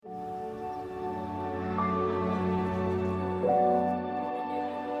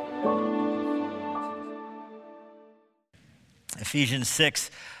Ephesians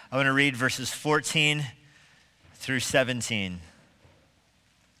 6, I want to read verses 14 through 17.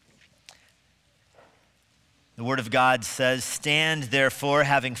 The Word of God says, "Stand therefore,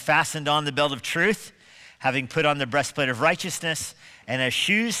 having fastened on the belt of truth, having put on the breastplate of righteousness, and as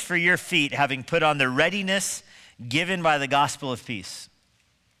shoes for your feet, having put on the readiness given by the gospel of peace.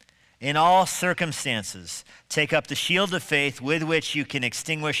 In all circumstances, take up the shield of faith with which you can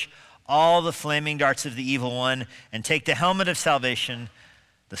extinguish all the flaming darts of the evil one, and take the helmet of salvation,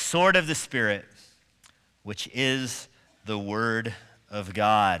 the sword of the Spirit, which is the Word of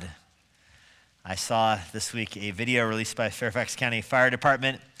God." I saw this week a video released by Fairfax County Fire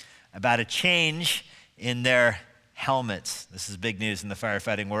Department about a change in their helmets. This is big news in the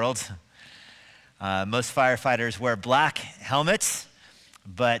firefighting world. Most firefighters wear black helmets,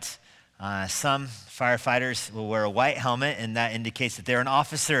 but some firefighters will wear a white helmet, and that indicates that they're an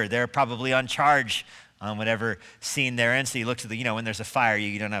officer. They're probably on charge on whatever scene they're in. So you look to the, when there's a fire,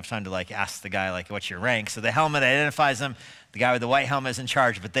 you don't have time to ask the guy, what's your rank? So the helmet identifies them. The guy with the white helmet is in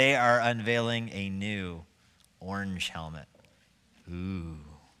charge, but they are unveiling a new orange helmet. Ooh.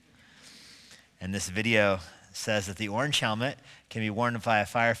 And this video says that the orange helmet can be worn by a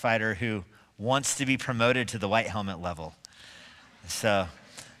firefighter who wants to be promoted to the white helmet level. So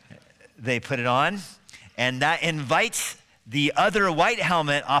they put it on, and that invites the other white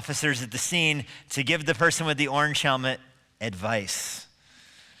helmet officers at the scene to give the person with the orange helmet advice.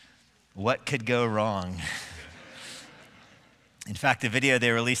 What could go wrong? In fact, the video they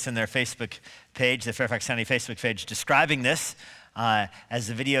released on their Facebook page, the Fairfax County Facebook page, describing this, as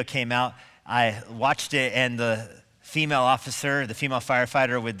the video came out, I watched it, and the female officer, the female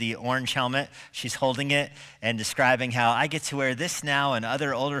firefighter with the orange helmet, she's holding it and describing how I get to wear this now, and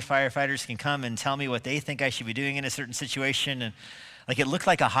other older firefighters can come and tell me what they think I should be doing in a certain situation. And it looked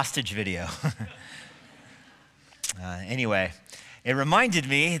like a hostage video. Anyway, it reminded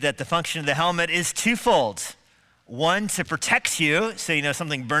me that the function of the helmet is twofold. One, to protect you, so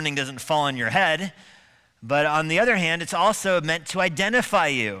something burning doesn't fall on your head. But on the other hand, it's also meant to identify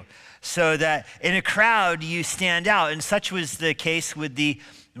you, so that in a crowd you stand out. And such was the case with the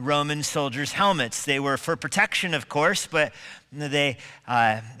Roman soldiers' helmets. They were for protection, of course, but they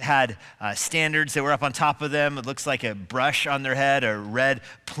had standards that were up on top of them. It looks like a brush on their head, a red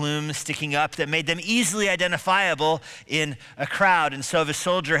plume sticking up that made them easily identifiable in a crowd. And so if a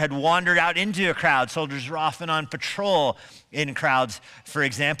soldier had wandered out into a crowd, soldiers were often on patrol in crowds, for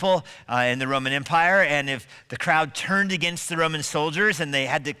example, in the Roman Empire. And if the crowd turned against the Roman soldiers and they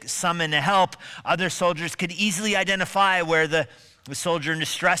had to summon help, other soldiers could easily identify where the soldier in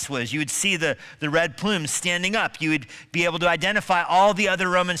distress was. You would see the red plume standing up. You would be able to identify all the other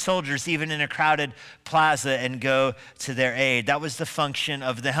Roman soldiers, even in a crowded plaza, and go to their aid. That was the function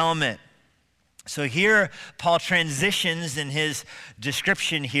of the helmet. So here, Paul transitions in his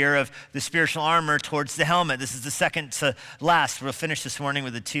description here of the spiritual armor towards the helmet. This is the second to last. We'll finish this morning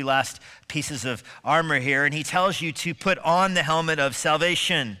with the two last pieces of armor here. And he tells you to put on the helmet of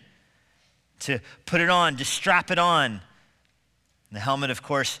salvation, to put it on, to strap it on. The helmet, of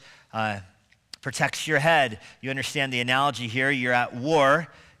course, protects your head. You understand the analogy here. You're at war.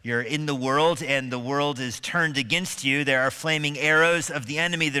 You're in the world, and the world is turned against you. There are flaming arrows of the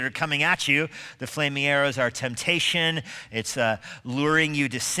enemy that are coming at you. The flaming arrows are temptation. It's luring you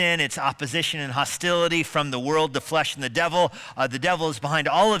to sin. It's opposition and hostility from the world, the flesh, and the devil. The devil is behind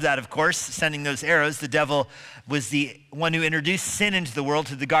all of that, of course, sending those arrows. The devil was the one who introduced sin into the world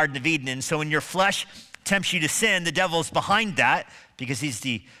through the Garden of Eden. And so when your flesh tempts you to sin, the devil's behind that, because he's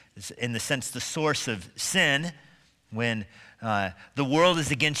in the sense, the source of sin. When the world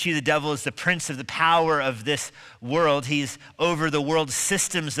is against you, the devil is the prince of the power of this world. He's over the world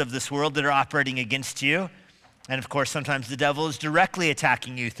systems of this world that are operating against you. And of course, sometimes the devil is directly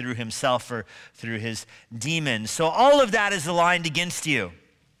attacking you through himself or through his demons. So all of that is aligned against you.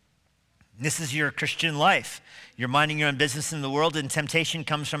 This is your Christian life. You're minding your own business in the world, and temptation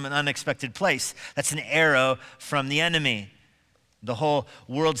comes from an unexpected place. That's an arrow from the enemy. The whole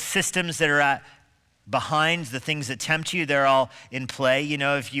world systems that are behind the things that tempt you, they're all in play.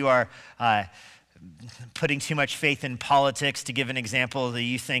 If you are putting too much faith in politics, to give an example, that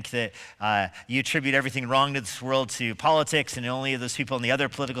you think that you attribute everything wrong to this world to politics, and only those people on the other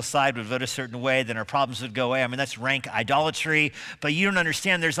political side would vote a certain way, then our problems would go away. I mean, that's rank idolatry. But you don't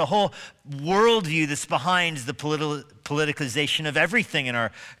understand, there's a whole worldview that's behind the politicalization of everything in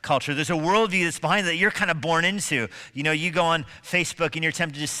our culture. There's a worldview that's behind that you're kind of born into. You go on Facebook and you're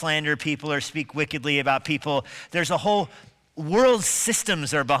tempted to slander people or speak wickedly about people. There's a whole world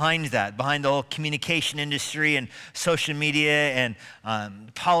systems are behind that, behind the whole communication industry and social media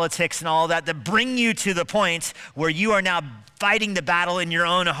and politics and all that bring you to the point where you are now fighting the battle in your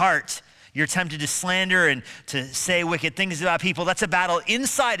own heart. You're tempted to slander and to say wicked things about people. That's a battle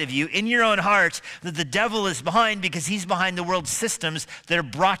inside of you, in your own heart, that the devil is behind because he's behind the world systems that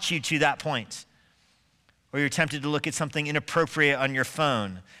have brought you to that point. Or you're tempted to look at something inappropriate on your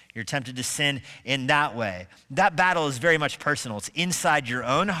phone. You're tempted to sin in that way. That battle is very much personal. It's inside your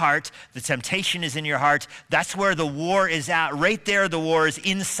own heart. The temptation is in your heart. That's where the war is at. Right there, the war is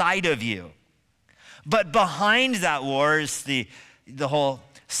inside of you. But behind that war is the whole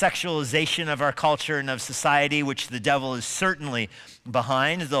sexualization of our culture and of society, which the devil is certainly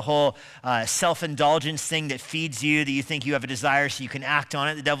behind. The whole self-indulgence thing that feeds you, that you think you have a desire so you can act on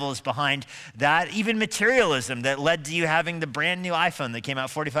it. The devil is behind that. Even materialism that led to you having the brand new iPhone that came out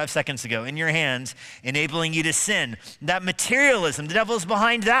 45 seconds ago in your hands, enabling you to sin. That materialism, the devil is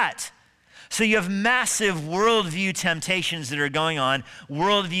behind that. So you have massive worldview temptations that are going on,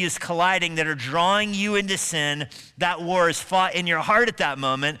 worldviews colliding that are drawing you into sin. That war is fought in your heart at that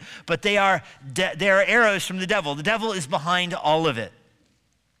moment, but they are arrows from the devil. The devil is behind all of it.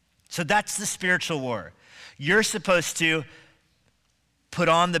 So that's the spiritual war. You're supposed to put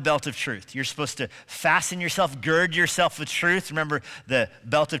on the belt of truth. You're supposed to fasten yourself, gird yourself with truth. Remember, the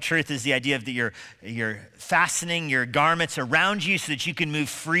belt of truth is the idea of that you're fastening your garments around you so that you can move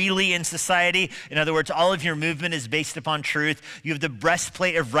freely in society. In other words, all of your movement is based upon truth. You have the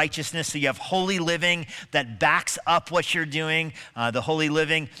breastplate of righteousness, so you have holy living that backs up what you're doing. The holy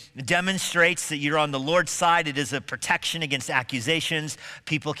living demonstrates that you're on the Lord's side. It is a protection against accusations.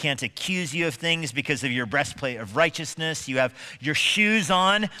 People can't accuse you of things because of your breastplate of righteousness. You have your shoes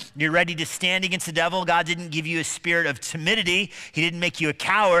on. You're ready to stand against the devil. God didn't give you a spirit of timidity. He didn't make you a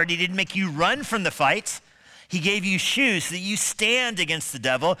coward. He didn't make you run from the fight. He gave you shoes so that you stand against the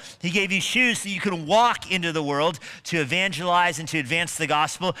devil. He gave you shoes so you can walk into the world to evangelize and to advance the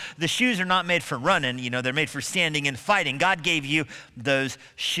gospel. The shoes are not made for running, they're made for standing and fighting. God gave you those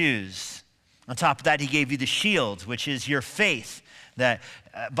shoes. On top of that, he gave you the shield, which is your faith. That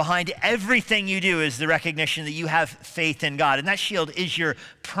behind everything you do is the recognition that you have faith in God. And that shield is your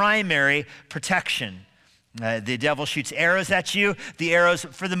primary protection. The devil shoots arrows at you. The arrows,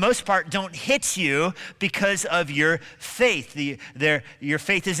 for the most part, don't hit you because of your faith. Your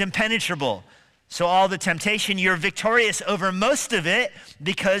faith is impenetrable. So all the temptation, you're victorious over most of it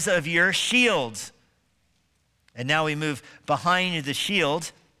because of your shield. And now we move behind the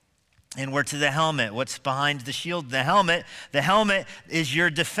shield. And we're to the helmet. What's behind the shield? The helmet. The helmet is your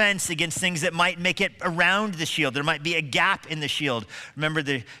defense against things that might make it around the shield. There might be a gap in the shield. Remember,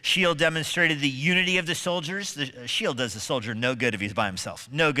 the shield demonstrated the unity of the soldiers. The shield does the soldier no good if he's by himself.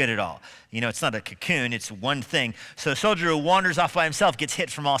 No good at all. It's not a cocoon. It's one thing. So a soldier who wanders off by himself gets hit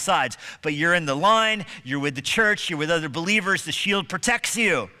from all sides. But you're in the line. You're with the church. You're with other believers. The shield protects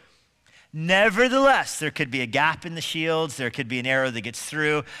you. Nevertheless, there could be a gap in the shields. There could be an arrow that gets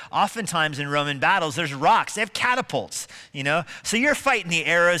through. Oftentimes in Roman battles, there's rocks. They have catapults, So you're fighting the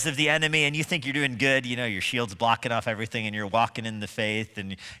arrows of the enemy and you think you're doing good. Your shield's blocking off everything and you're walking in the faith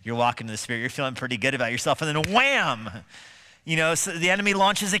and you're walking in the spirit. You're feeling pretty good about yourself. And then wham! So the enemy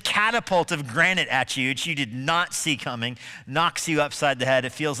launches a catapult of granite at you, which you did not see coming, knocks you upside the head.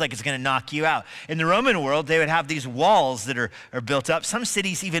 It feels like it's going to knock you out. In the Roman world, they would have these walls that are built up. Some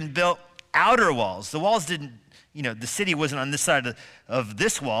cities even built outer walls. The walls didn't, the city wasn't on this side of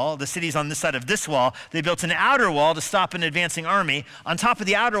this wall. The city's on this side of this wall. They built an outer wall to stop an advancing army. On top of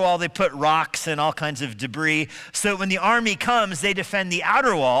the outer wall, they put rocks and all kinds of debris. So when the army comes, they defend the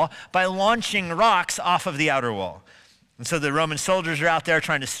outer wall by launching rocks off of the outer wall. And so the Roman soldiers are out there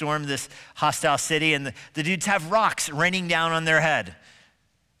trying to storm this hostile city, and the dudes have rocks raining down on their head.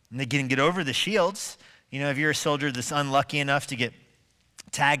 And they can get over the shields. If you're a soldier that's unlucky enough to get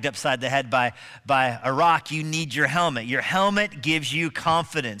tagged upside the head by a rock, you need your helmet. Your helmet gives you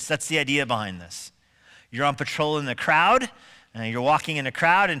confidence. That's the idea behind this. You're on patrol in the crowd, and you're walking in a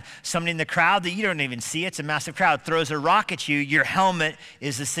crowd, and somebody in the crowd that you don't even see, it's a massive crowd, throws a rock at you. Your helmet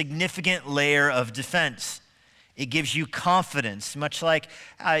is a significant layer of defense. It gives you confidence, much like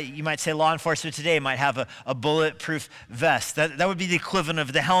you might say law enforcement today might have a bulletproof vest. That would be the equivalent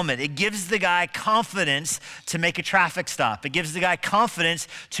of the helmet. It gives the guy confidence to make a traffic stop. It gives the guy confidence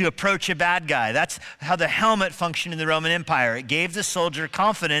to approach a bad guy. That's how the helmet functioned in the Roman Empire. It gave the soldier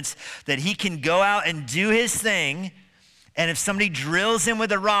confidence that he can go out and do his thing, and if somebody drills him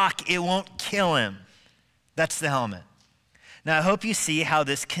with a rock, it won't kill him. That's the helmet. Now, I hope you see how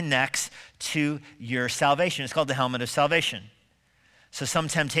this connects to your salvation. It's called the helmet of salvation. So some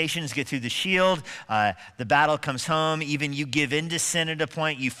temptations get through the shield. The battle comes home. Even you give in to sin at a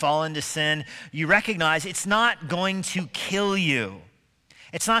point. You fall into sin. You recognize it's not going to kill you.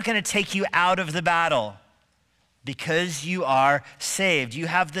 It's not going to take you out of the battle because you are saved. You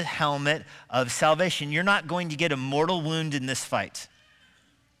have the helmet of salvation. You're not going to get a mortal wound in this fight.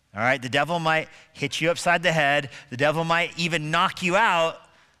 All right? The devil might hit you upside the head. The devil might even knock you out.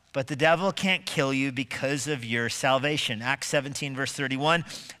 But the devil can't kill you because of your salvation. Acts 17, verse 31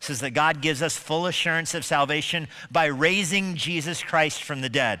 says that God gives us full assurance of salvation by raising Jesus Christ from the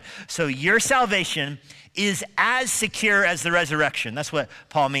dead. So your salvation is as secure as the resurrection. That's what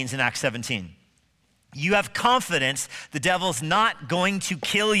Paul means in Acts 17. You have confidence the devil's not going to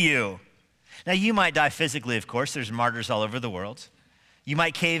kill you. Now, you might die physically, of course. There's martyrs all over the world. You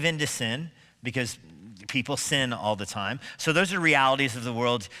might cave into sin because people sin all the time. So those are realities of the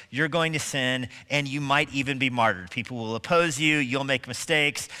world. You're going to sin, and you might even be martyred. People will oppose you. You'll make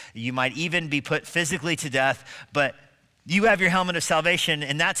mistakes. You might even be put physically to death, but you have your helmet of salvation.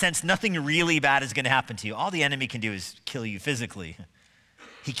 In that sense, nothing really bad is going to happen to you. All the enemy can do is kill you physically.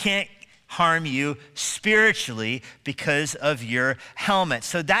 He can't harm you spiritually because of your helmet.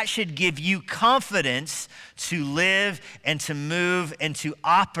 So that should give you confidence to live and to move and to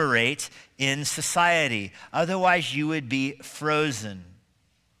operate in society. Otherwise, you would be frozen.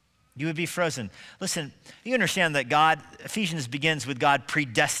 You would be frozen. Listen, you understand that Ephesians begins with God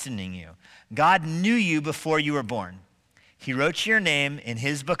predestining you. God knew you before you were born. He wrote your name in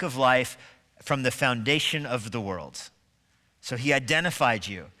his book of life from the foundation of the world. So he identified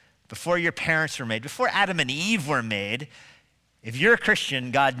you. Before your parents were made, before Adam and Eve were made, if you're a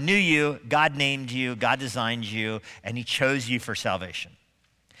Christian, God knew you, God named you, God designed you, and he chose you for salvation.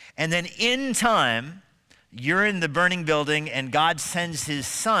 And then in time, you're in the burning building, and God sends his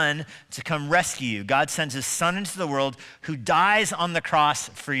son to come rescue you. God sends his son into the world who dies on the cross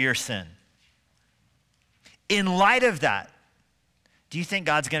for your sin. In light of that, do you think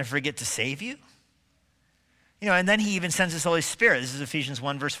God's going to forget to save you? You know, and then he even sends his Holy Spirit. This is Ephesians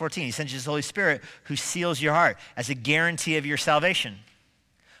 1, verse 14. He sends his Holy Spirit who seals your heart as a guarantee of your salvation.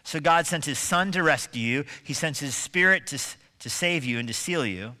 So God sent his son to rescue you. He sends his spirit to save you and to seal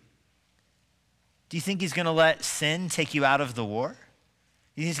you. Do you think he's going to let sin take you out of the war?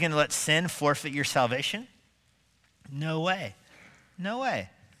 Do you think he's going to let sin forfeit your salvation? No way. No way.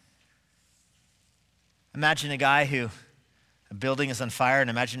 Imagine a building is on fire, and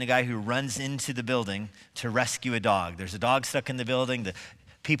imagine a guy who runs into the building to rescue a dog. There's a dog stuck in the building. The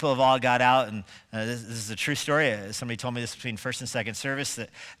people have all got out, and this is a true story. Somebody told me this between first and second service,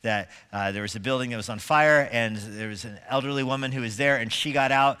 that there was a building that was on fire, and there was an elderly woman who was there, and she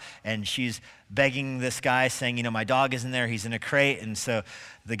got out, and she's begging this guy, saying, you know, my dog isn't there. He's in a crate. And so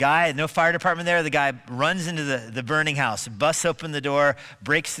the guy, no fire department there, the guy runs into the burning house, busts open the door,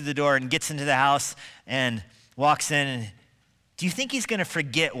 breaks through the door, and gets into the house, and walks in, and do you think he's going to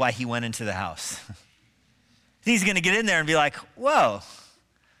forget why he went into the house? He's going to get in there and be like, whoa,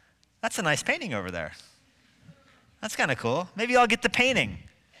 that's a nice painting over there. That's kind of cool. Maybe I'll get the painting.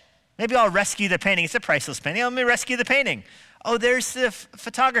 Maybe I'll rescue the painting. It's a priceless painting. Let me rescue the painting. Oh, there's the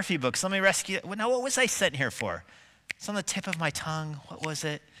photography books. Let me rescue it. Now, what was I sent here for? It's on the tip of my tongue. What was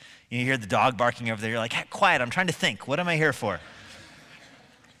it? You hear the dog barking over there. You're like, hey, quiet, I'm trying to think. What am I here for?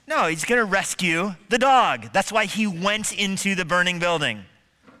 No, he's going to rescue the dog. That's why he went into the burning building.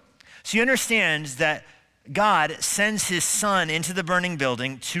 So you understand that God sends his son into the burning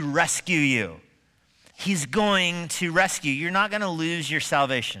building to rescue you. He's going to rescue. You're not going to lose your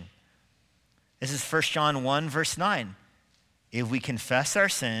salvation. This is 1 John 1, verse 9. If we confess our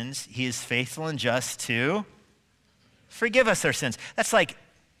sins, he is faithful and just to forgive us our sins. That's like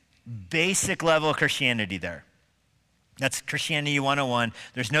basic level Christianity there. That's Christianity 101.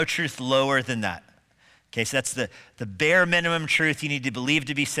 There's no truth lower than that. Okay, so that's the bare minimum truth you need to believe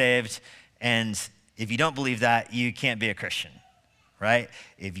to be saved. And if you don't believe that, you can't be a Christian, right?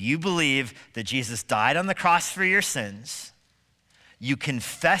 If you believe that Jesus died on the cross for your sins, you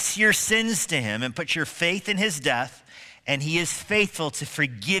confess your sins to him and put your faith in his death, and he is faithful to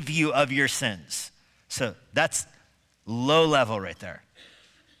forgive you of your sins. So that's low level right there.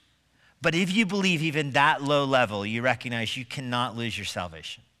 But if you believe even that low level, you recognize you cannot lose your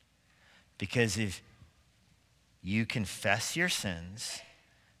salvation. Because if you confess your sins,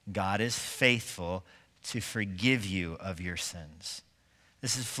 God is faithful to forgive you of your sins.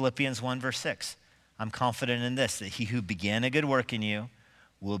 This is Philippians 1, verse 6. I'm confident in this, that he who began a good work in you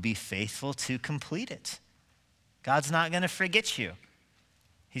will be faithful to complete it. God's not going to forget you.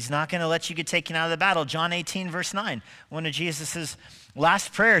 He's not going to let you get taken out of the battle. John 18, verse 9, one of Jesus'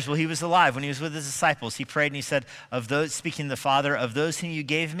 last prayers while he was alive, when he was with his disciples, he prayed and he said, of those, speaking to the Father, of those whom you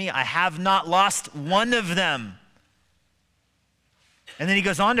gave me, I have not lost one of them. And then he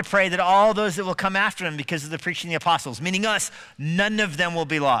goes on to pray that all those that will come after him because of the preaching of the apostles, meaning us, none of them will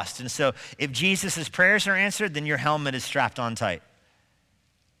be lost. And so if Jesus' prayers are answered, then your helmet is strapped on tight.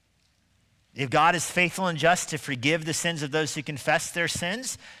 If God is faithful and just to forgive the sins of those who confess their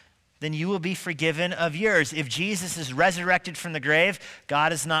sins, then you will be forgiven of yours. If Jesus is resurrected from the grave,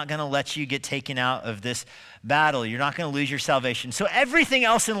 God is not going to let you get taken out of this battle. You're not going to lose your salvation. So everything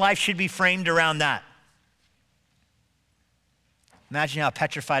else in life should be framed around that. Imagine how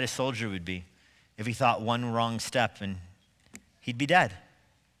petrified a soldier would be if he thought one wrong step and he'd be dead.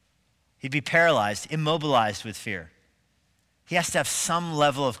 He'd be paralyzed, immobilized with fear. He has to have some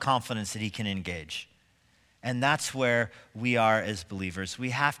level of confidence that he can engage. And that's where we are as believers. We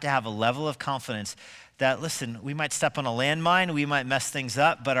have to have a level of confidence that, listen, we might step on a landmine, we might mess things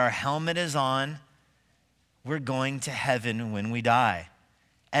up, but our helmet is on. We're going to heaven when we die.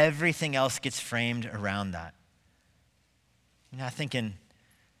 Everything else gets framed around that. You know, I think in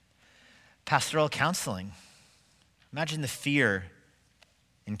pastoral counseling, imagine the fear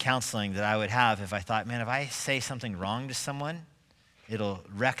in counseling that I would have if I thought, man, if I say something wrong to someone, it'll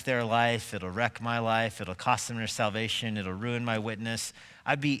wreck their life, it'll wreck my life, it'll cost them their salvation, it'll ruin my witness.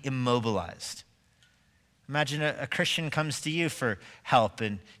 I'd be immobilized. Imagine a Christian comes to you for help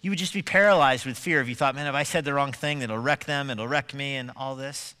and you would just be paralyzed with fear if you thought, man, if I said the wrong thing, it'll wreck them, it'll wreck me and all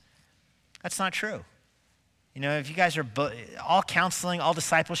this. That's not true. You know, if you guys are, all counseling, all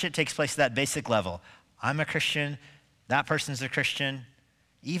discipleship takes place at that basic level. I'm a Christian, that person's a Christian.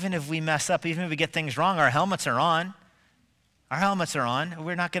 Even if we mess up, even if we get things wrong, our helmets are on. Our helmets are on.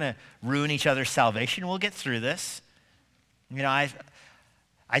 We're not going to ruin each other's salvation. We'll get through this. You know,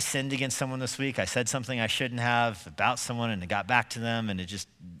 I sinned against someone this week. I said something I shouldn't have about someone and it got back to them and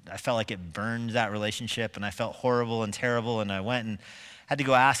I felt like it burned that relationship and I felt horrible and terrible and I went and had to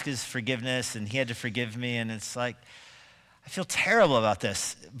go ask his forgiveness and he had to forgive me and it's like, I feel terrible about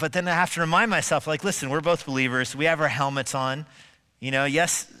this. But then I have to remind myself, like, listen, we're both believers. We have our helmets on. You know,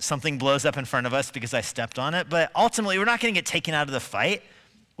 yes, something blows up in front of us because I stepped on it, but ultimately we're not going to get taken out of the fight.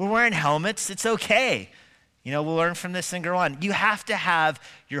 We're wearing helmets. It's okay. You know, we'll learn from this and go on. You have to have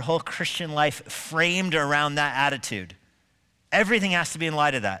your whole Christian life framed around that attitude. Everything has to be in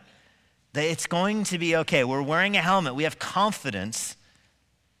light of that. That it's going to be okay. We're wearing a helmet. We have confidence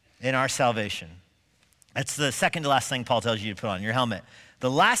in our salvation. That's the second to last thing Paul tells you to put on, your helmet.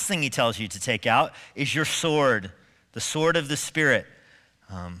 The last thing he tells you to take out is your sword, the sword of the Spirit,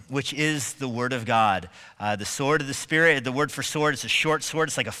 which is the word of God. The sword of the Spirit, the word for sword, it's a short sword.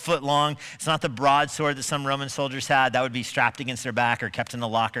 It's like a foot long. It's not the broad sword that some Roman soldiers had. That would be strapped against their back or kept in a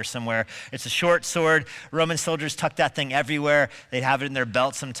locker somewhere. It's a short sword. Roman soldiers tucked that thing everywhere. They'd have it in their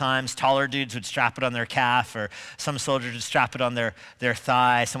belt sometimes. Taller dudes would strap it on their calf, or some soldiers would strap it on their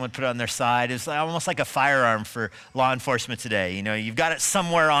thigh. Some would put it on their side. It's almost like a firearm for law enforcement today. You know, you've got it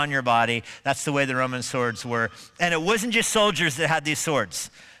somewhere on your body. That's the way the Roman swords were. And it wasn't just soldiers that had these swords.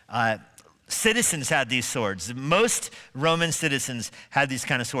 Citizens had these swords. Most Roman citizens had these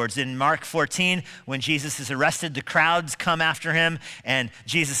kind of swords. In Mark 14, when Jesus is arrested, the crowds come after him, and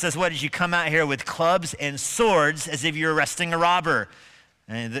Jesus says, what, did you come out here with clubs and swords as if you're arresting a robber?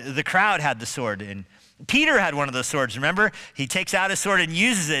 And the crowd had the sword, and Peter had one of those swords, remember? He takes out his sword and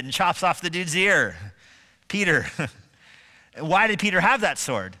uses it and chops off the dude's ear. Peter. Why did Peter have that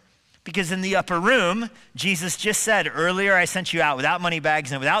sword? Because in the upper room, Jesus just said, earlier I sent you out without money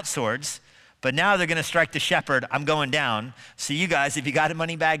bags and without swords, but now they're going to strike the shepherd. I'm going down. So you guys, if you got a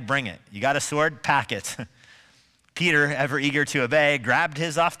money bag, bring it. You got a sword, pack it. Peter, ever eager to obey, grabbed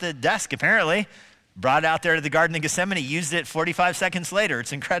his off the desk, apparently, brought it out there to the Garden of Gethsemane, used it 45 seconds later.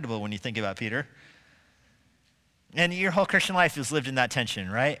 It's incredible when you think about Peter. And your whole Christian life is lived in that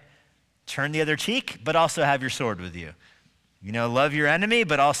tension, right? Turn the other cheek, but also have your sword with you. You know, love your enemy,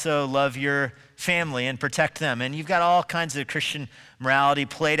 but also love your family and protect them. And you've got all kinds of Christian morality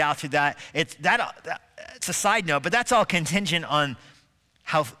played out through that. It's a side note, but that's all contingent on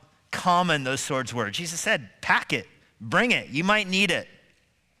how common those swords were. Jesus said, pack it, bring it. You might need it.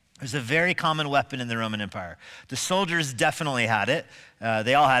 It was a very common weapon in the Roman Empire. The soldiers definitely had it.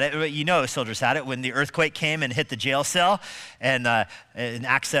 They all had it. You know, soldiers had it when the earthquake came and hit the jail cell. And in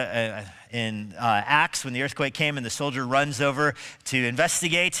Acts, when the earthquake came and the soldier runs over to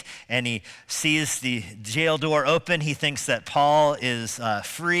investigate and he sees the jail door open, he thinks that Paul is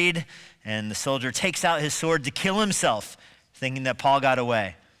freed, and the soldier takes out his sword to kill himself, thinking that Paul got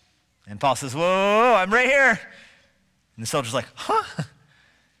away. And Paul says, whoa, I'm right here. And the soldier's like, huh?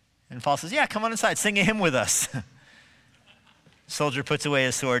 And Paul says, yeah, come on inside, sing a hymn with us. Soldier puts away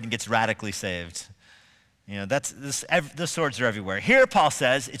his sword and gets radically saved. The swords are everywhere. Here Paul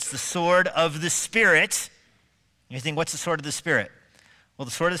says it's the sword of the Spirit. You think, what's the sword of the Spirit? Well,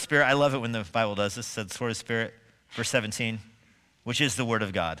 the sword of the Spirit, I love it when the Bible does this. It said the sword of the Spirit, verse 17, which is the word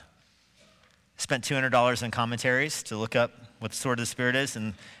of God. Spent $200 on commentaries to look up what the sword of the Spirit is,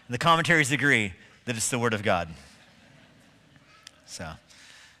 and the commentaries agree that it's the word of God. So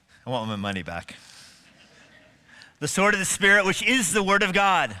I want my money back. The sword of the Spirit, which is the word of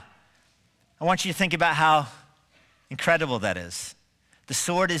God. I want you to think about how incredible that is. The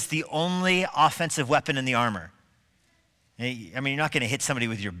sword is the only offensive weapon in the armor. I mean, you're not going to hit somebody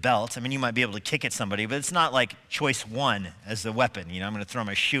with your belt. I mean, you might be able to kick at somebody, but it's not like choice one as the weapon. I'm going to throw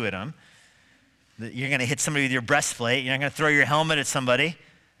my shoe at them. You're going to hit somebody with your breastplate. You're not going to throw your helmet at somebody.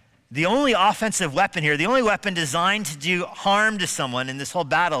 The only offensive weapon here, the only weapon designed to do harm to someone in this whole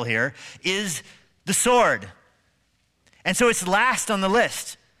battle here is the sword. And so it's last on the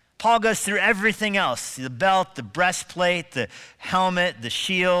list. Paul goes through everything else, the belt, the breastplate, the helmet, the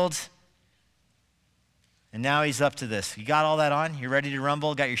shield. And now he's up to this. You got all that on? You're ready to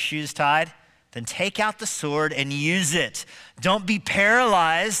rumble? Got your shoes tied? Then take out the sword and use it. Don't be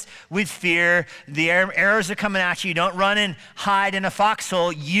paralyzed with fear. The arrows are coming at you. Don't run and hide in a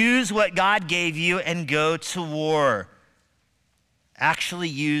foxhole. Use what God gave you and go to war. Actually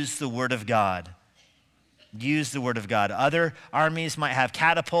use the word of God. Use the word of God. Other armies might have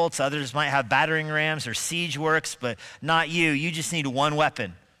catapults. Others might have battering rams or siege works, but not you. You just need one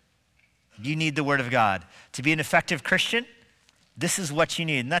weapon. You need the word of God. To be an effective Christian, this is what you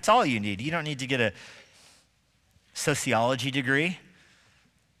need, and that's all you need. You don't need to get a sociology degree.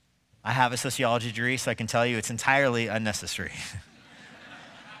 I have a sociology degree, so I can tell you it's entirely unnecessary.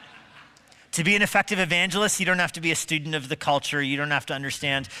 To be an effective evangelist, you don't have to be a student of the culture. You don't have to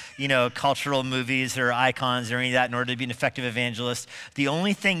understand, cultural movies or icons or any of that in order to be an effective evangelist. The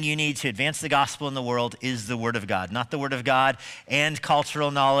only thing you need to advance the gospel in the world is the word of God. Not the word of God and cultural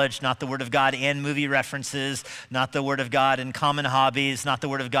knowledge, not the word of God and movie references, not the word of God and common hobbies, not the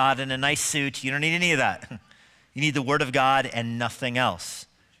word of God and a nice suit. You don't need any of that. You need the word of God and nothing else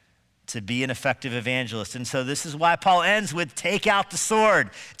to be an effective evangelist. And so this is why Paul ends with take out the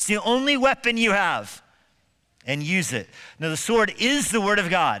sword. It's the only weapon you have, and use it. Now the sword is the word of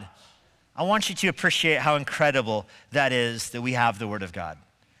God. I want you to appreciate how incredible that is that we have the word of God.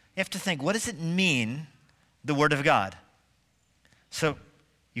 You have to think, what does it mean, the word of God? So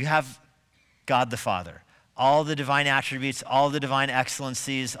you have God the Father, all the divine attributes, all the divine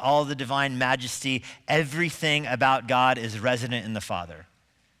excellencies, all the divine majesty, everything about God is resident in the Father.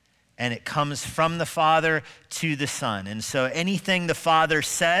 And it comes from the Father to the Son. And so anything the Father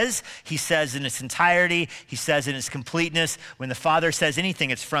says, he says in its entirety, he says in its completeness. When the Father says anything,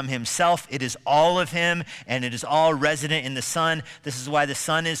 it's from himself. It is all of him, and it is all resident in the Son. This is why the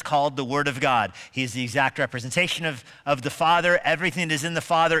Son is called the Word of God. He is the exact representation of the Father. Everything that is in the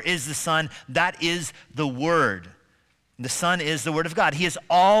Father is the Son. That is the Word. The Son is the Word of God. He is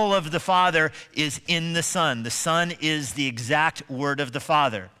all of the Father is in the Son. The Son is the exact Word of the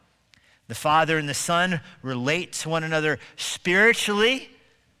Father. The Father and the Son relate to one another spiritually,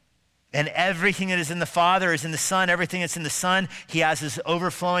 and everything that is in the Father is in the Son. Everything that's in the Son, he has is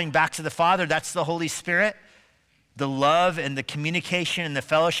overflowing back to the Father. That's the Holy Spirit. The love and the communication and the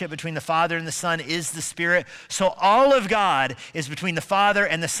fellowship between the Father and the Son is the Spirit. So all of God is between the Father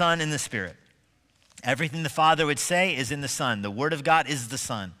and the Son and the Spirit. Everything the Father would say is in the Son. The Word of God is the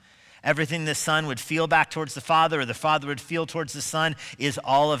Son. Everything the Son would feel back towards the Father, or the Father would feel towards the Son, is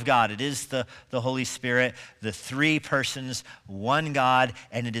all of God. It is the Holy Spirit, the three persons, one God,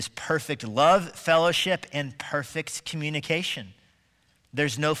 and it is perfect love, fellowship, and perfect communication.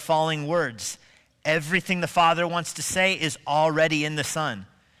 There's no falling words. Everything the Father wants to say is already in the Son.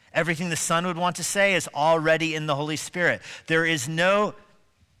 Everything the Son would want to say is already in the Holy Spirit. There is no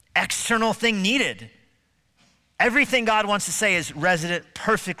external thing needed. Everything God wants to say is resident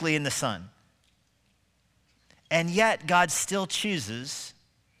perfectly in the Son. And yet God still chooses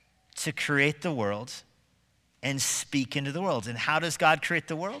to create the world and speak into the world. And how does God create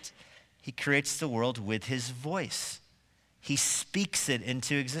the world? He creates the world with his voice. He speaks it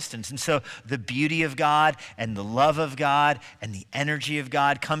into existence. And so the beauty of God and the love of God and the energy of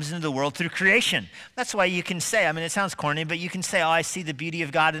God comes into the world through creation. That's why you can say, it sounds corny, but you can say, I see the beauty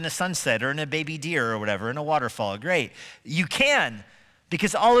of God in a sunset or in a baby deer or whatever, in a waterfall. Great. You can,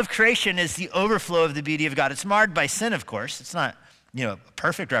 because all of creation is the overflow of the beauty of God. It's marred by sin, of course. It's not, a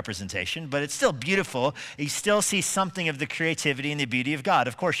perfect representation, but it's still beautiful. You still see something of the creativity and the beauty of God.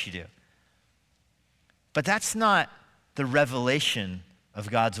 Of course you do. But that's not the revelation of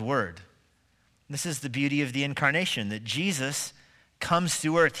God's word. This is the beauty of the incarnation, that Jesus comes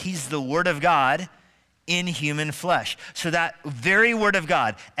to earth. He's the Word of God in human flesh. So that very Word of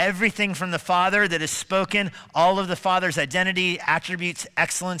God, everything from the Father that is spoken, all of the Father's identity, attributes,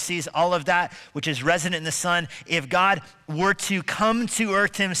 excellencies, all of that, which is resident in the Son, if God were to come to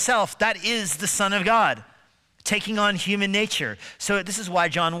earth himself, that is the Son of God, taking on human nature. So this is why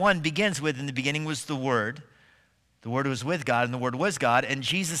John 1 begins with, in the beginning was the Word. The Word was with God, and the Word was God, and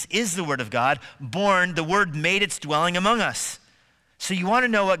Jesus is the Word of God, born, the Word made its dwelling among us. So you want to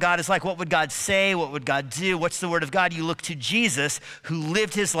know what God is like. What would God say? What would God do? What's the Word of God? You look to Jesus, who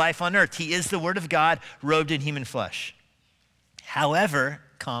lived his life on earth. He is the Word of God, robed in human flesh. However,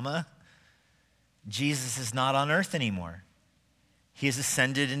 Jesus is not on earth anymore. He has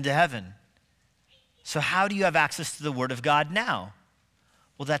ascended into heaven. So how do you have access to the Word of God now?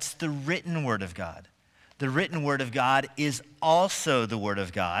 Well, that's the written Word of God. The written Word of God is also the Word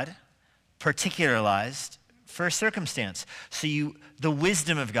of God, particularized for a circumstance. So the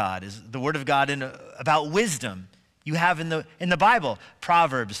wisdom of God is the Word of God about wisdom. You have in the Bible,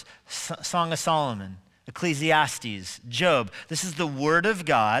 Proverbs, Song of Solomon, Ecclesiastes, Job. This is the Word of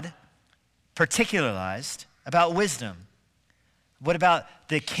God, particularized about wisdom. What about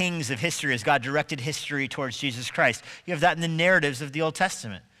the kings of history as God directed history towards Jesus Christ? You have that in the narratives of the Old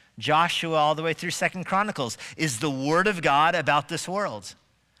Testament. Joshua all the way through 2 Chronicles is the Word of God about this world.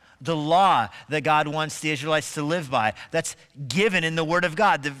 The law that God wants the Israelites to live by, that's given in the Word of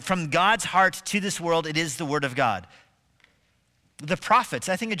God. From God's heart to this world, it is the Word of God. The prophets,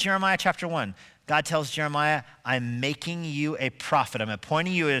 I think of Jeremiah chapter 1. God tells Jeremiah, I'm making you a prophet. I'm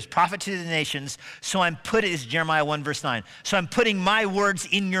appointing you as prophet to the nations. So is Jeremiah 1 verse 9. So I'm putting my words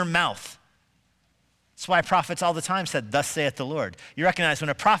in your mouth. That's why prophets all the time said, thus saith the Lord. You recognize when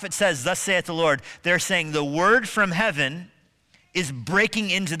a prophet says, thus saith the Lord, they're saying the word from heaven is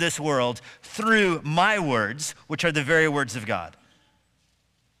breaking into this world through my words, which are the very words of God.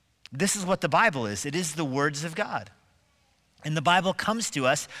 This is what the Bible is. It is the words of God. And the Bible comes to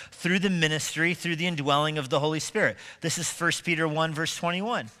us through the ministry, through the indwelling of the Holy Spirit. This is 1 Peter 1 verse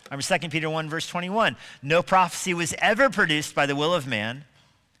 21, or 2 Peter 1 verse 21. No prophecy was ever produced by the will of man,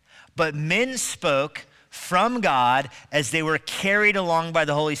 but men spoke from God as they were carried along by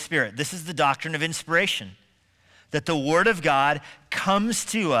the Holy Spirit. This is the doctrine of inspiration, that the Word of God comes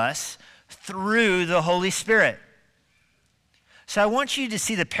to us through the Holy Spirit. So I want you to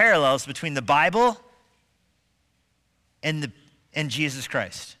see the parallels between the Bible and Jesus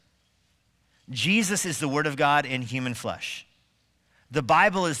Christ. Jesus is the Word of God in human flesh. The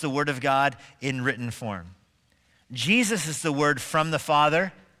Bible is the Word of God in written form. Jesus is the Word from the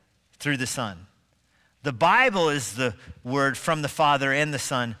Father through the Son. The Bible is the Word from the Father and the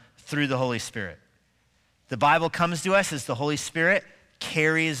Son through the Holy Spirit. The Bible comes to us as the Holy Spirit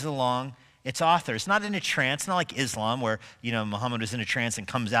carries along its author. It's not in a trance, not like Islam where, Muhammad was in a trance and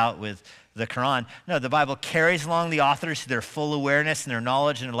comes out with the Quran. No, the Bible carries along the authors to their full awareness and their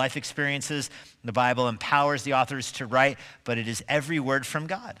knowledge and their life experiences. The Bible empowers the authors to write, but it is every word from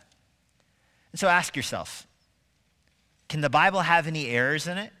God. And so ask yourself, can the Bible have any errors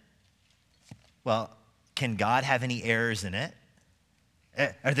in it? Well, can God have any errors in it?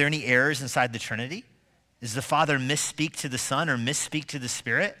 Are there any errors inside the Trinity? Does the Father misspeak to the Son or misspeak to the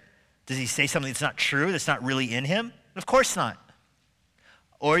Spirit? Does he say something that's not true, that's not really in him? Of course not.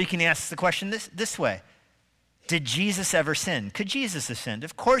 Or you can ask the question this way. Did Jesus ever sin? Could Jesus have sinned?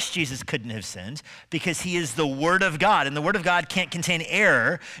 Of course Jesus couldn't have sinned because he is the Word of God, and the Word of God can't contain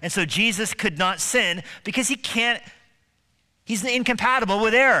error, and so Jesus could not sin because he's incompatible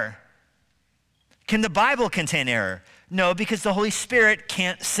with error. Can the Bible contain error? No, because the Holy Spirit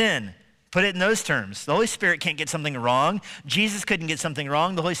can't sin. Put it in those terms. The Holy Spirit can't get something wrong. Jesus couldn't get something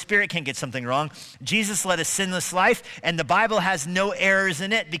wrong. The Holy Spirit can't get something wrong. Jesus led a sinless life, and the Bible has no errors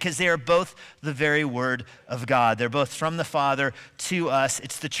in it because they are both the very Word of God. They're both from the Father to us.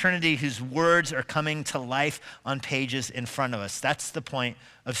 It's the Trinity whose words are coming to life on pages in front of us. That's the point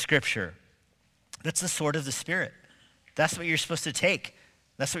of Scripture. That's the sword of the Spirit. That's what you're supposed to take.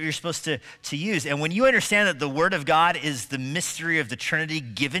 That's what you're supposed to use. And when you understand that the Word of God is the mystery of the Trinity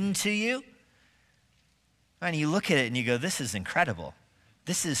given to you, and you look at it and you go, this is incredible.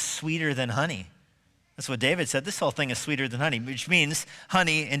 This is sweeter than honey. That's what David said. This whole thing is sweeter than honey, which means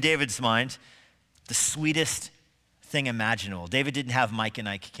honey, in David's mind, the sweetest thing imaginable. David didn't have Mike and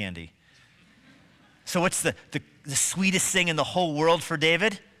Ike candy. So what's the sweetest thing in the whole world for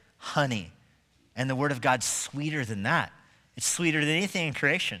David? Honey. And the Word of God's sweeter than that. It's sweeter than anything in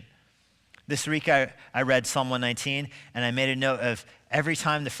creation. This week I read Psalm 119, and I made a note of every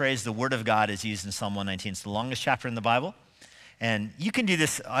time the phrase the Word of God is used in Psalm 119. It's the longest chapter in the Bible. And you can do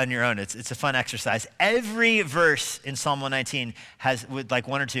this on your own. It's a fun exercise. Every verse in Psalm 119 has, with like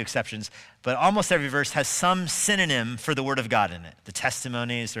one or two exceptions, but almost every verse has some synonym for the word of God in it. The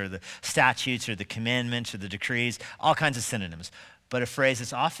testimonies or the statutes or the commandments or the decrees, all kinds of synonyms. But a phrase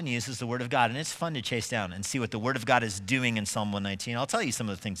that's often used is the word of God, and it's fun to chase down and see what the word of God is doing in Psalm 119. I'll tell you some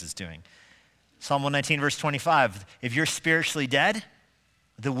of the things it's doing. Psalm 119, verse 25, if you're spiritually dead,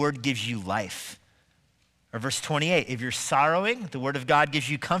 the word gives you life. Or verse 28, if you're sorrowing, the word of God gives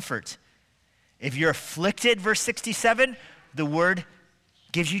you comfort. If you're afflicted, verse 67, the word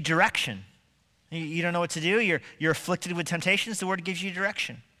gives you direction. You don't know what to do, you're afflicted with temptations, the word gives you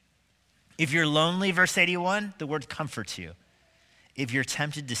direction. If you're lonely, verse 81, the word comforts you. If you're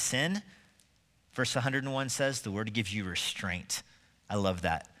tempted to sin, verse 101 says, the word gives you restraint. I love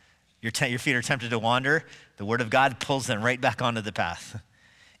that. Your feet are tempted to wander, the word of God pulls them right back onto the path.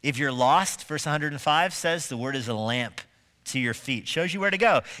 If you're lost, verse 105 says the word is a lamp to your feet, shows you where to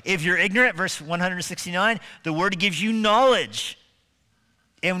go. If you're ignorant, verse 169, the word gives you knowledge.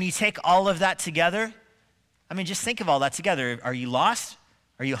 And when you take all of that together, I mean, just think of all that together. Are you lost?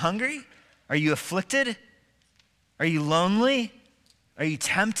 Are you hungry? Are you afflicted? Are you lonely? Are you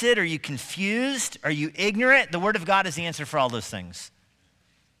tempted? Are you confused? Are you ignorant? The word of God is the answer for all those things.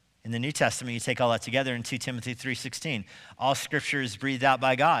 In the New Testament, you take all that together in 2 Timothy 3:16. All scripture is breathed out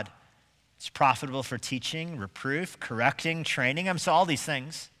by God. It's profitable for teaching, reproof, correcting, training. So all these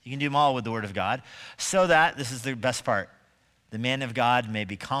things, you can do them all with the word of God, so that, this is the best part, the man of God may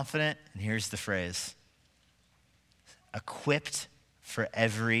be confident, and here's the phrase, equipped for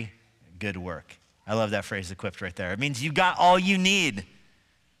every good work. I love that phrase, equipped, right there. It means you got all you need.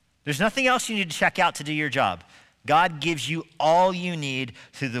 There's nothing else you need to check out to do your job. God gives you all you need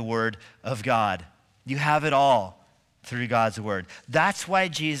through the word of God. You have it all through God's word. That's why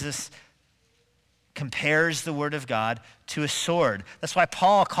Jesus compares the word of God to a sword. That's why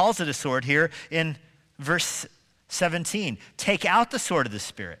Paul calls it a sword here in verse 17. Take out the sword of the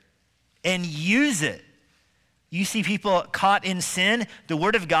Spirit and use it. You see people caught in sin, the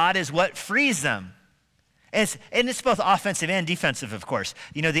word of God is what frees them. And it's both offensive and defensive, of course.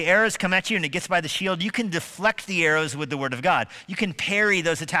 You know, the arrows come at you and it gets by the shield. You can deflect the arrows with the word of God. You can parry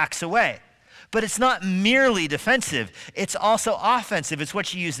those attacks away. But it's not merely defensive. It's also offensive. It's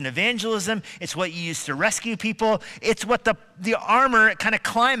what you use in evangelism. It's what you use to rescue people. It's what the armor kind of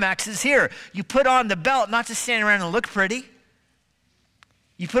climaxes here. You put on the belt not to stand around and look pretty.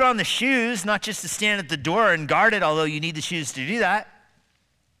 You put on the shoes not just to stand at the door and guard it, although you need the shoes to do that.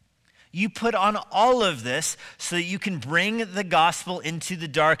 You put on all of this so that you can bring the gospel into the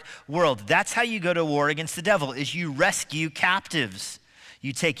dark world. That's how you go to war against the devil, is you rescue captives.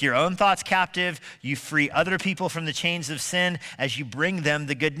 You take your own thoughts captive, you free other people from the chains of sin as you bring them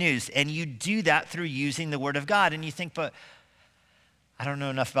the good news. And you do that through using the word of God. And you think, but I don't know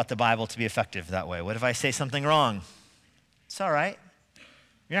enough about the Bible to be effective that way. What if I say something wrong? It's all right.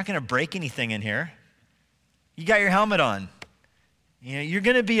 You're not going to break anything in here. You got your helmet on. You know, you're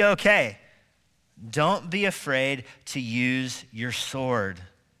going to be okay. Don't be afraid to use your sword.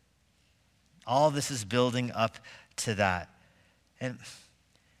 All this is building up to that. And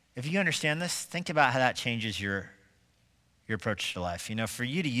if you understand this, think about how that changes your approach to life. You know, for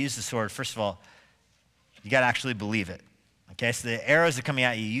you to use the sword, first of all, you got to actually believe it. Okay, so the arrows are coming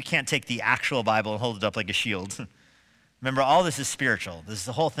at you. You can't take the actual Bible and hold it up like a shield. Remember, all this is spiritual.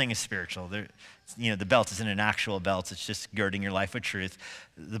 The whole thing is spiritual. The belt isn't an actual belt. It's just girding your life with truth.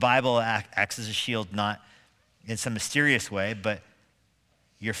 The Bible acts as a shield, not in some mysterious way, but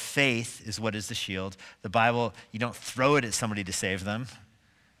your faith is what is the shield. The Bible, you don't throw it at somebody to save them.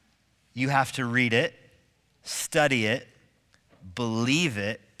 You have to read it, study it, believe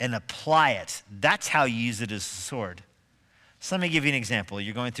it, and apply it. That's how you use it as a sword. So let me give you an example.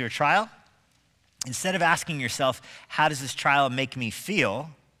 You're going through a trial. Instead of asking yourself, how does this trial make me feel?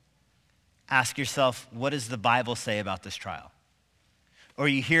 Ask yourself, what does the Bible say about this trial? Or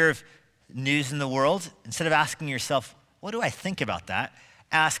you hear of news in the world. Instead of asking yourself, what do I think about that?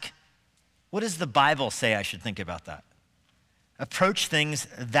 Ask, what does the Bible say I should think about that? Approach things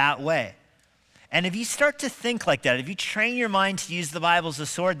that way. And if you start to think like that, if you train your mind to use the Bible as a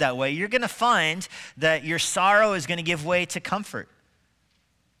sword that way, you're going to find that your sorrow is going to give way to comfort.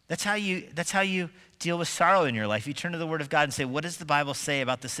 That's how you deal with sorrow in your life. You turn to the Word of God and say, what does the Bible say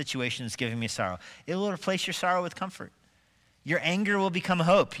about the situation that's giving me sorrow? It will replace your sorrow with comfort. Your anger will become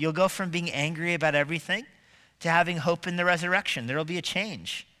hope. You'll go from being angry about everything to having hope in the resurrection. There will be a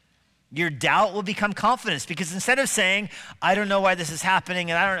change. Your doubt will become confidence, because instead of saying, I don't know why this is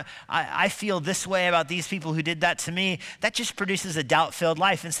happening, and I feel this way about these people who did that to me, that just produces a doubt-filled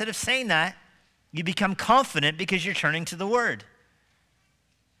life. Instead of saying that, you become confident because you're turning to the Word.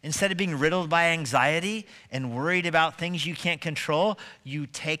 Instead of being riddled by anxiety and worried about things you can't control, you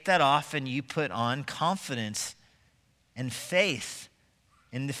take that off and you put on confidence and faith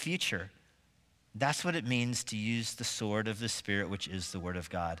in the future. That's what it means to use the sword of the Spirit, which is the Word of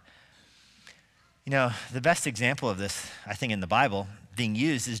God. You know, the best example of this, I think, in the Bible being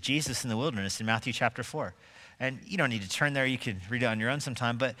used is Jesus in the wilderness in Matthew chapter 4. And you don't need to turn there. You can read it on your own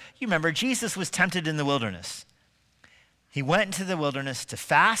sometime. But you remember, Jesus was tempted in the wilderness. He went into the wilderness to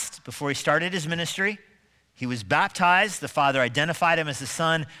fast before he started his ministry. He was baptized. The Father identified him as the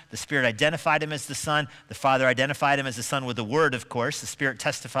Son. The Spirit identified him as the Son. The Father identified him as the Son with the Word, of course. The Spirit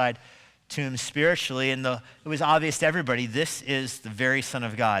testified to him spiritually, and it was obvious to everybody, this is the very Son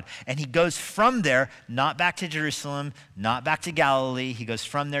of God. And he goes from there, not back to Jerusalem, not back to Galilee. He goes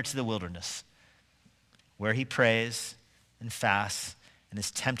from there to the wilderness, where he prays and fasts and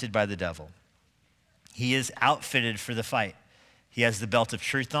is tempted by the devil. He is outfitted for the fight. He has the belt of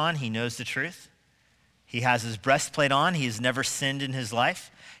truth on. He knows the truth. He has his breastplate on. He has never sinned in his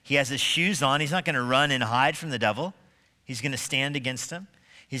life. He has his shoes on. He's not going to run and hide from the devil. He's going to stand against him.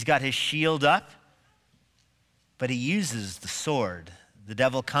 He's got his shield up, but he uses the sword. The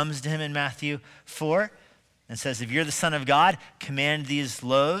devil comes to him in Matthew 4 and says, if you're the Son of God, command these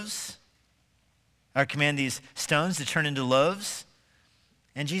stones to turn into loaves.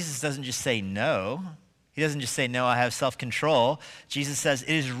 And Jesus doesn't just say no. He doesn't just say, no, I have self-control. Jesus says,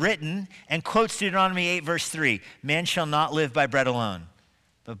 it is written, and quotes Deuteronomy 8, verse 3, man shall not live by bread alone,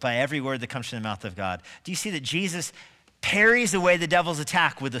 but by every word that comes from the mouth of God. Do you see that Jesus parries away the devil's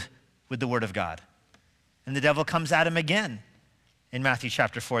attack with the word of God? And the devil comes at him again in Matthew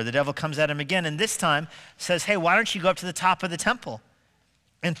chapter 4. The devil comes at him again, and this time says, hey, why don't you go up to the top of the temple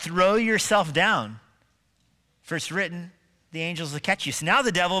and throw yourself down? For it's written, the angels will catch you. So now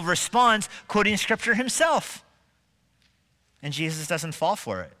the devil responds, quoting scripture himself. And Jesus doesn't fall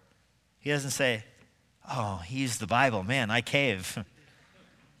for it. He doesn't say, oh, he used the Bible. Man, I cave.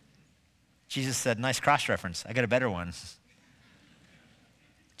 Jesus said, nice cross-reference. I got a better one.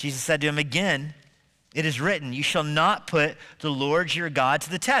 Jesus said to him again, it is written, you shall not put the Lord your God to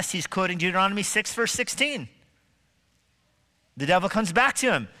the test. He's quoting Deuteronomy 6, verse 16. The devil comes back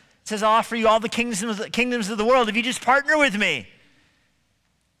to him. It says, I'll offer you all the kingdoms of the world if you just partner with me.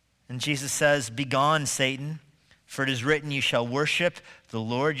 And Jesus says, begone, Satan, for it is written, you shall worship the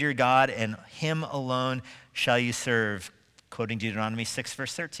Lord your God, and him alone shall you serve, quoting Deuteronomy 6,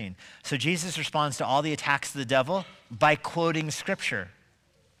 verse 13. So Jesus responds to all the attacks of the devil by quoting scripture.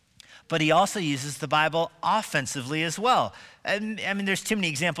 But he also uses the Bible offensively as well. And, I mean, there's too many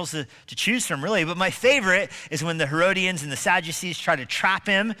examples to choose from, really, but my favorite is when the Herodians and the Sadducees try to trap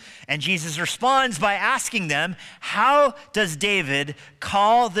him, and Jesus responds by asking them, how does David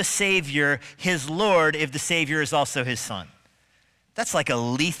call the Savior his Lord if the Savior is also his son? That's like a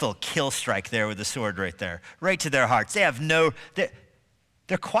lethal kill strike there with the sword right there, right to their hearts. They have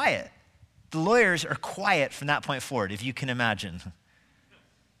they're quiet. The lawyers are quiet from that point forward, if you can imagine.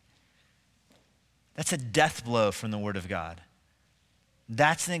 That's a death blow from the Word of God.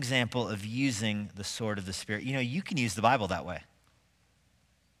 That's an example of using the sword of the Spirit. You know, you can use the Bible that way.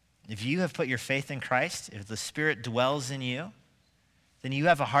 If you have put your faith in Christ, if the Spirit dwells in you, then you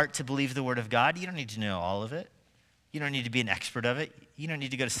have a heart to believe the Word of God. You don't need to know all of it. You don't need to be an expert of it. You don't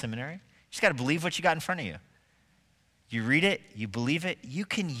need to go to seminary. You just got to believe what you got in front of you. You read it, you believe it, you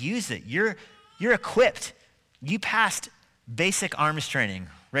can use it. You're equipped. You passed basic arms training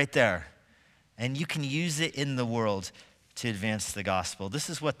right there. And you can use it in the world to advance the gospel.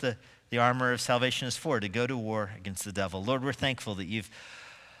 This is what the armor of salvation is for, to go to war against the devil. Lord, we're thankful that you've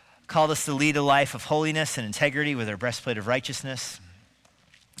called us to lead a life of holiness and integrity with our breastplate of righteousness.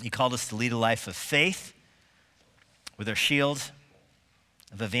 You called us to lead a life of faith with our shield,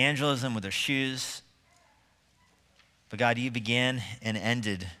 of evangelism with our shoes. But God, you began and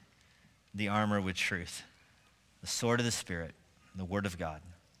ended the armor with truth, the sword of the Spirit, the Word of God.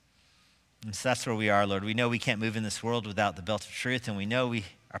 And so that's where we are, Lord. We know we can't move in this world without the belt of truth, and we know we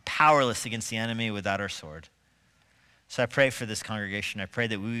are powerless against the enemy without our sword. So I pray for this congregation. I pray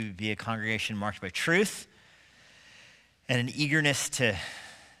that we would be a congregation marked by truth and an eagerness to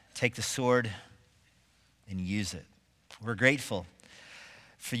take the sword and use it. We're grateful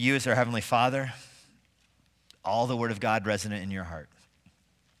for you as our Heavenly Father, all the Word of God resonant in your heart.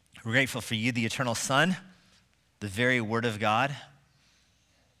 We're grateful for you, the eternal Son, the very Word of God.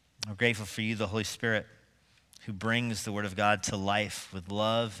 We're grateful for you, the Holy Spirit, who brings the Word of God to life with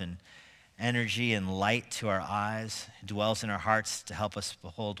love and energy and light to our eyes, who dwells in our hearts to help us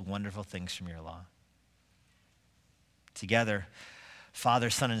behold wonderful things from your law. Together, Father,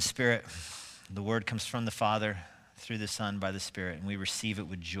 Son, and Spirit, the Word comes from the Father through the Son by the Spirit, and we receive it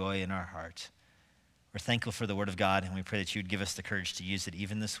with joy in our heart. We're thankful for the word of God, and we pray that you would give us the courage to use it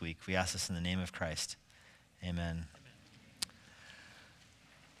even this week. We ask this in the name of Christ. Amen.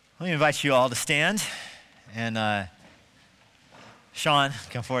 Let me invite you all to stand. And Sean,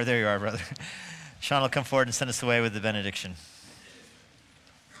 come forward. There you are, brother. Sean will come forward and send us away with the benediction.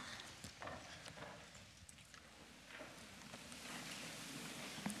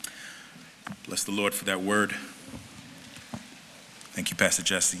 Bless the Lord for that word. Thank you, Pastor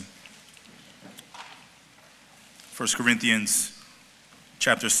Jesse. 1 Corinthians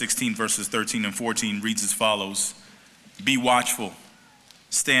chapter 16, verses 13 and 14 reads as follows. Be watchful,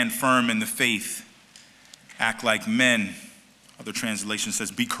 stand firm in the faith, act like men. Other translation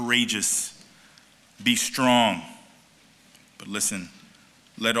says, be courageous, be strong. But listen,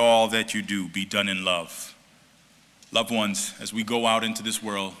 let all that you do be done in love. Loved ones, as we go out into this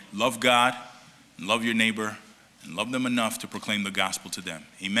world, love God, love your neighbor, and love them enough to proclaim the gospel to them.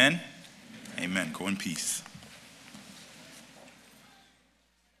 Amen? Amen. Go in peace.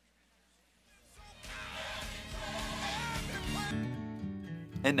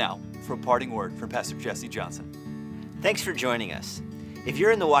 And now, for a parting word from Pastor Jesse Johnson. Thanks for joining us. If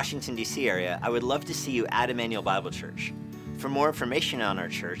you're in the Washington, D.C. area, I would love to see you at Emmanuel Bible Church. For more information on our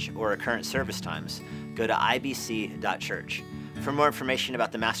church or our current service times, go to ibc.church. For more information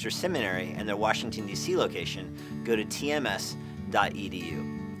about the Master's Seminary and their Washington, D.C. location, go to tms.edu.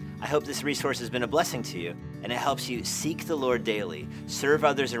 I hope this resource has been a blessing to you, and it helps you seek the Lord daily, serve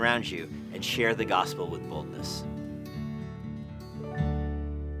others around you, and share the gospel with boldness.